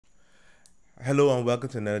Hello and welcome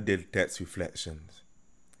to another Daily Text Reflections.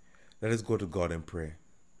 Let us go to God and pray.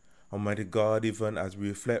 Almighty God, even as we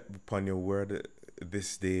reflect upon your word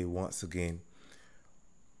this day once again,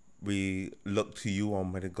 we look to you,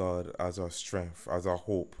 Almighty God, as our strength, as our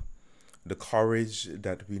hope, the courage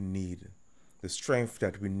that we need, the strength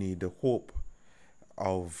that we need, the hope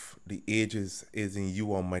of the ages is in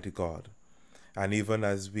you, Almighty God. And even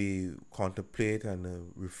as we contemplate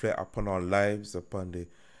and reflect upon our lives, upon the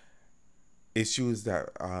issues that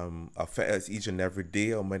affect us each and every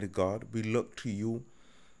day, Almighty God, we look to you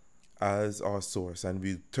as our source and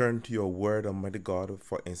we turn to your word, Almighty God,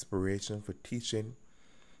 for inspiration, for teaching,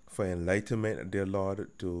 for enlightenment, dear Lord,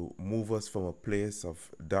 to move us from a place of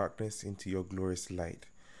darkness into your glorious light.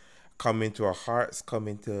 Come into our hearts, come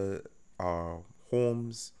into our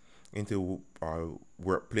homes, into our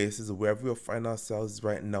workplaces, wherever we find ourselves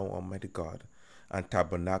right now, Almighty God, and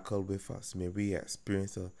tabernacle with us. May we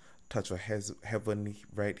experience a touch of heaven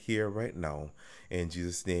right here, right now. In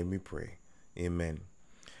Jesus' name we pray. Amen.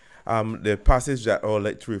 The passage that I would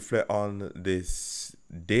like to reflect on this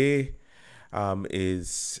day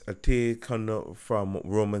is taken from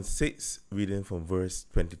Romans 6, reading from verse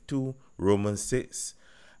 22. Romans 6,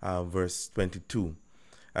 verse 22.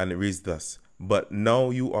 And it reads thus: But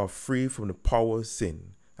now you are free from the power of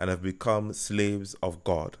sin and have become slaves of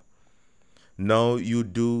God. Now you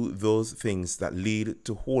do those things that lead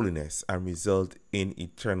to holiness and result in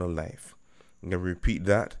eternal life. I'm going to repeat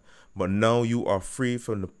that. But now you are free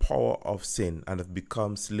from the power of sin and have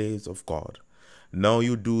become slaves of God. Now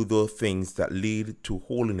you do those things that lead to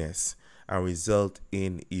holiness and result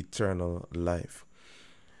in eternal life.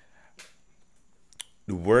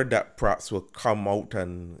 The word that perhaps will come out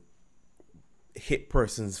and hit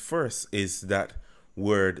persons first is that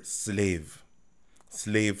word slave.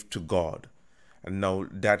 Slave to God. And now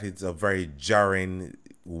that is a very jarring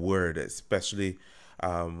word, especially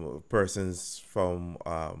persons from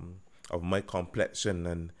of my complexion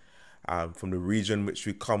and from the region which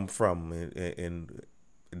we come from in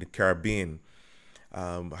the Caribbean,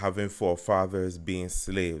 having forefathers being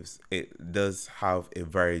slaves. It does have a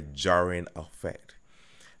very jarring effect.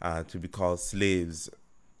 To be called slaves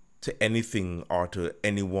to anything or to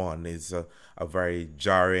anyone is a very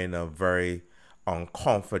jarring, a very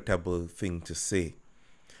uncomfortable thing to say.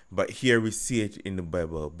 But here we see it in the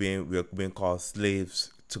Bible, we're being called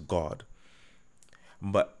slaves to God.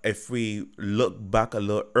 But if we look back a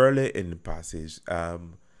little earlier in the passage,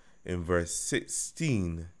 in verse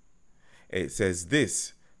 16, it says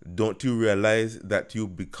this: Don't you realize that you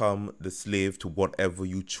become the slave to whatever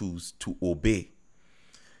you choose to obey?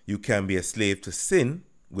 You can be a slave to sin,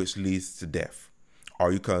 which leads to death,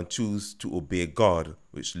 or you can choose to obey God,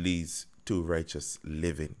 which leads to righteous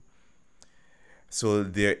living. So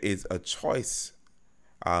there is a choice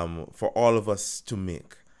for all of us to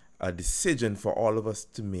make, a decision for all of us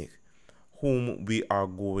to make, whom we are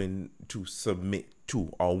going to submit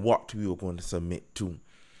to or what we are going to submit to.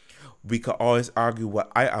 We can always argue,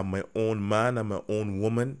 well, I am my own man, I'm my own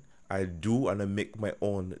woman, I do and I make my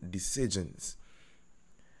own decisions.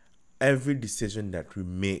 Every decision that we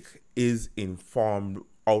make is informed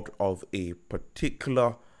out of a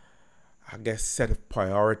particular, I guess, set of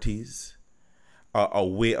priorities, a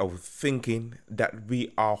way of thinking that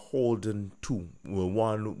we are holding to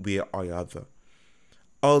one way or the other.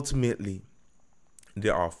 Ultimately,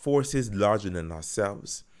 there are forces larger than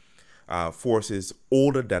ourselves, forces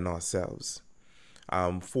older than ourselves,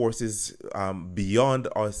 forces beyond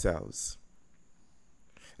ourselves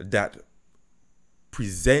that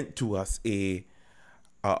present to us a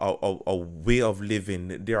way of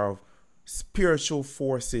living. There are spiritual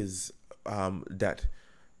forces that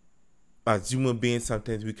as human beings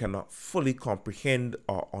sometimes we cannot fully comprehend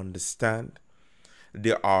or understand.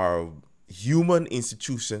 There are human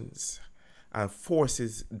institutions and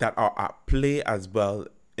forces that are at play as well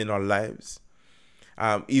in our lives,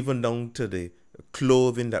 even down to the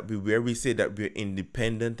clothing that we wear. We say that we're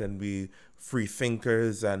independent and we free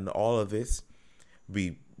thinkers and all of this.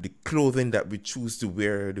 The clothing that we choose to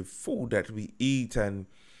wear, the food that we eat, and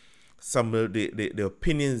some of the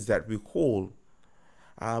opinions that we hold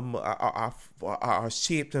are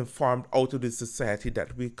shaped and formed out of the society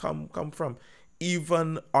that we come from.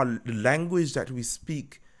 Even the language that we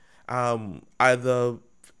speak either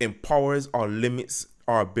empowers or limits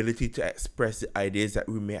our ability to express the ideas that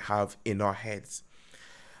we may have in our heads.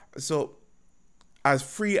 So as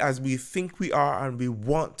free as we think we are and we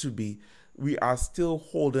want to be, we are still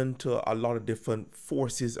holding to a lot of different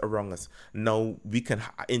forces around us. Now we can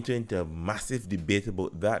enter into a massive debate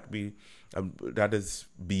about that. That is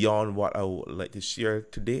beyond what I would like to share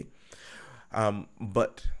today.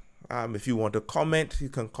 But If you want to comment, you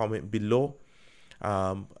can comment below,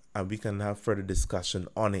 and we can have further discussion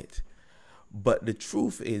on it. But the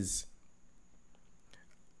truth is,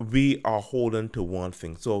 we are holding to one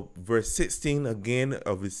thing. So verse 16 again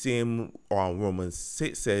of the same Romans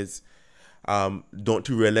 6 says, don't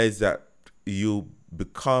you realize that you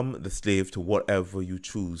become the slave to whatever you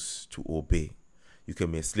choose to obey? You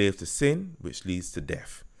can be a slave to sin, which leads to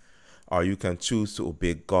death, or you can choose to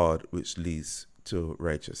obey God, which leads to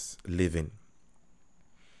righteous living.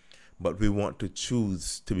 But we want to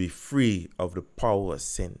choose to be free of the power of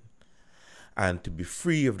sin. And to be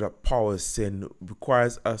free of that power of sin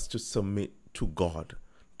requires us to submit to God,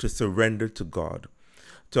 to surrender to God,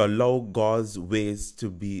 to allow God's ways to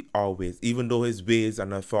be our ways, even though his ways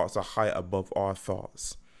and our thoughts are high above our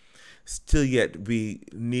thoughts. Still yet, we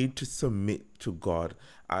need to submit to God.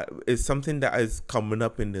 It's something that is coming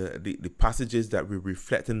up in the passages that we're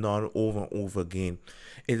reflecting on over and over again.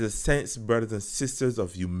 It's a sense, brothers and sisters,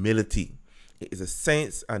 of humility. It is a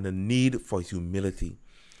sense and a need for humility,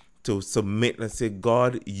 to submit and say,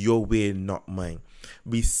 God, your way, not mine.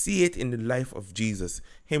 We see it in the life of Jesus,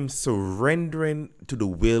 him surrendering to the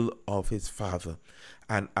will of his Father.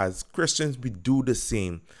 And as Christians, we do the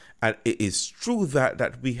same. And it is true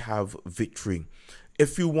that we have victory.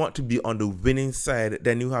 If you want to be on the winning side,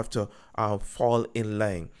 then you have to fall in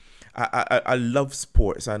line. I love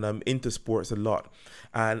sports, and I'm into sports a lot.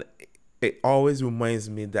 And it always reminds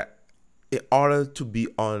me that in order to be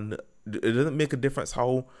on, it doesn't make a difference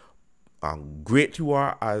how great you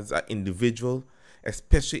are as an individual,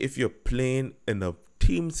 especially if you're playing in a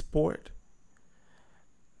team sport.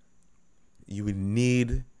 You will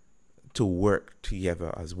need to work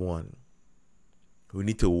together as one. We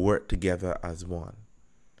need to work together as one.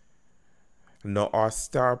 Now, our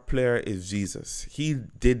star player is Jesus. He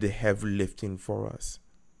did the heavy lifting for us.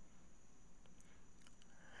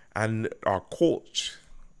 And our coach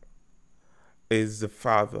is the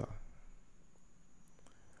Father.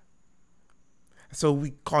 So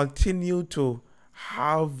we continue to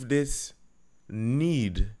have this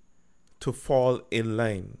need to fall in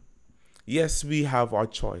line. Yes, we have our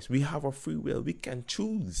choice. We have our free will. We can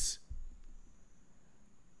choose.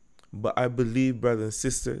 But I believe, brothers and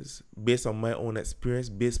sisters, based on my own experience,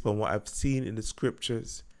 based on what I've seen in the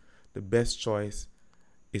scriptures, the best choice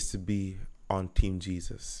is to be on Team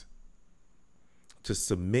Jesus, to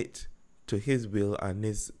submit to his will and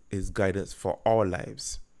his guidance for our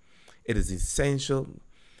lives. It is essential,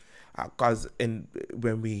 because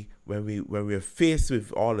when we're faced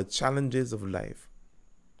with all the challenges of life,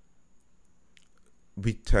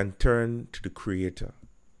 we can turn to the Creator.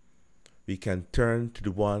 We can turn to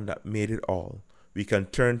the one that made it all. We can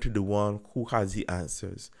turn to the one who has the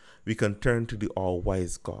answers. We can turn to the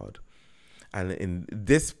all-wise God. And in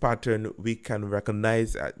this pattern, we can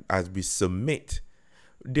recognize as we submit,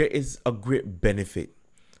 there is a great benefit,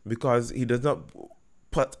 because he does not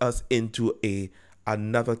put us into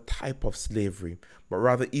another type of slavery, but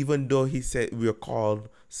rather, even though he said we are called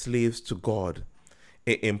slaves to God,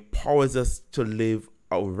 it empowers us to live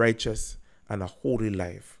a righteous and a holy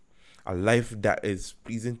life. A life that is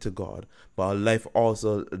pleasing to God, but a life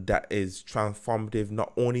also that is transformative,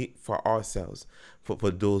 not only for ourselves, but for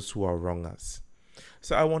those who are wrong us.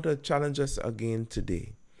 So I want to challenge us again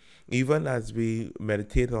today, even as we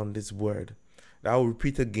meditate on this word. I will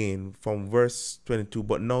repeat again from verse 22,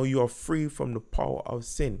 but now you are free from the power of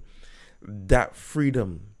sin. That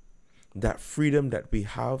freedom that we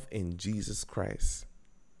have in Jesus Christ,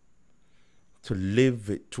 to live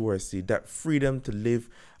victoriously, that freedom to live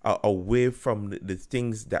away from the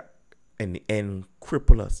things that in the end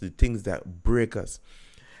cripple us, the things that break us.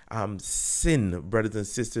 Sin, brothers and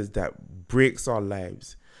sisters, that breaks our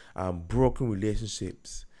lives, broken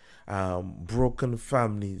relationships, broken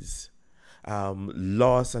families,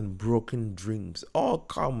 loss and broken dreams, all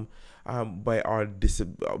come by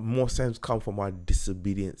most times come from our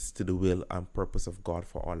disobedience to the will and purpose of God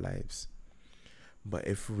for our lives. But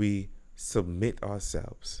if we submit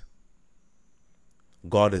ourselves,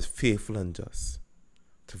 God is faithful and just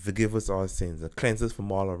to forgive us our sins and cleanse us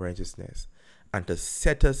from all unrighteousness, and to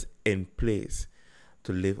set us in place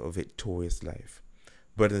to live a victorious life.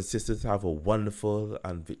 Brothers and sisters, have a wonderful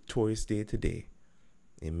and victorious day today.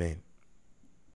 Amen.